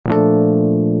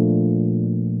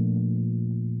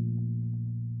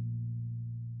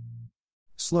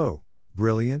Slow,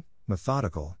 brilliant,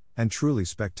 methodical, and truly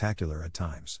spectacular at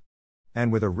times.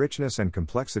 And with a richness and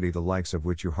complexity the likes of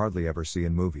which you hardly ever see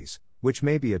in movies, which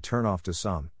may be a turn-off to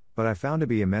some, but I found to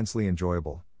be immensely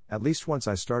enjoyable, at least once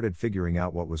I started figuring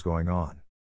out what was going on.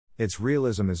 Its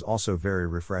realism is also very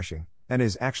refreshing, and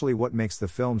is actually what makes the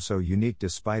film so unique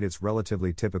despite its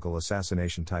relatively typical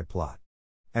assassination-type plot.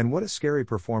 And what a scary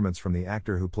performance from the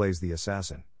actor who plays the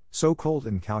assassin, so cold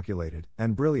and calculated,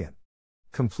 and brilliant.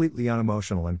 Completely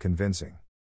unemotional and convincing.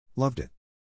 Loved it.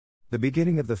 The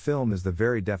beginning of the film is the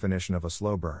very definition of a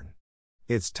slow burn.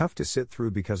 It's tough to sit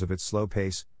through because of its slow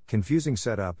pace, confusing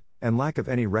setup, and lack of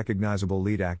any recognizable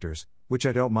lead actors, which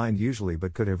I don't mind usually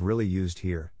but could have really used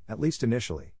here, at least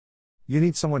initially. You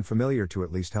need someone familiar to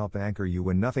at least help anchor you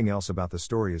when nothing else about the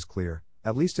story is clear,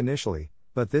 at least initially,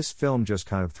 but this film just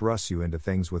kind of thrusts you into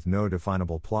things with no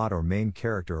definable plot or main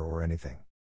character or anything.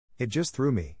 It just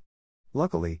threw me.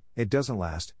 Luckily, it doesn't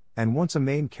last, and once a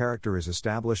main character is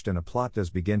established and a plot does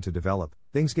begin to develop,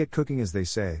 things get cooking as they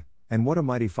say, and what a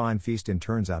mighty fine feast it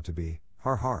turns out to be,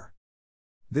 har har.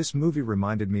 This movie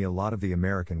reminded me a lot of The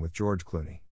American with George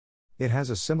Clooney. It has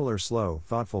a similar slow,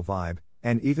 thoughtful vibe,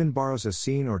 and even borrows a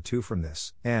scene or two from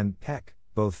this, and, heck,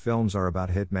 both films are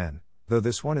about hitmen, though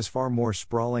this one is far more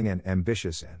sprawling and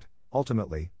ambitious and,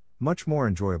 ultimately, much more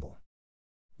enjoyable.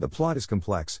 The plot is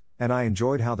complex, and I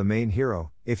enjoyed how the main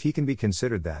hero, if he can be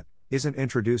considered that, isn't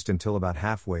introduced until about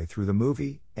halfway through the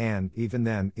movie, and, even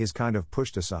then, is kind of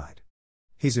pushed aside.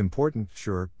 He's important,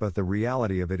 sure, but the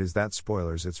reality of it is that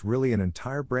spoilers, it's really an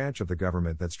entire branch of the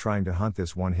government that's trying to hunt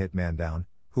this one hitman down,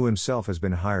 who himself has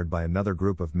been hired by another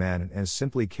group of men and is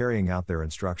simply carrying out their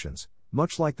instructions,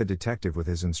 much like the detective with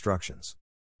his instructions.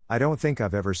 I don't think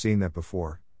I've ever seen that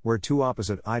before, where two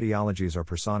opposite ideologies are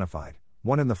personified,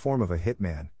 one in the form of a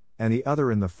hitman, and the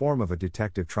other in the form of a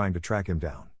detective trying to track him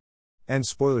down. And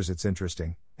spoilers, it's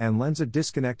interesting, and lends a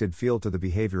disconnected feel to the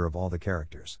behavior of all the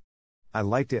characters. I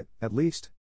liked it, at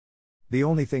least. The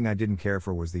only thing I didn't care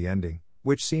for was the ending,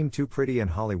 which seemed too pretty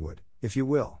and Hollywood, if you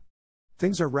will.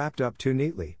 Things are wrapped up too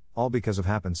neatly, all because of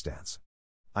happenstance.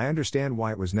 I understand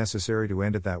why it was necessary to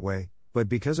end it that way, but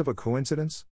because of a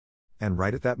coincidence? And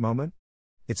right at that moment?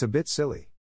 It's a bit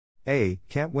silly.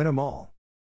 Can't win 'em all.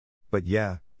 But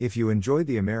yeah, if you enjoyed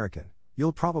The American,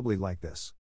 you'll probably like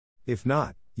this. If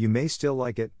not, you may still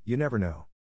like it, you never know.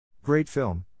 Great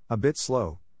film, a bit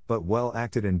slow, but well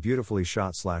acted and beautifully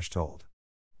shot/told.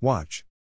 Watch.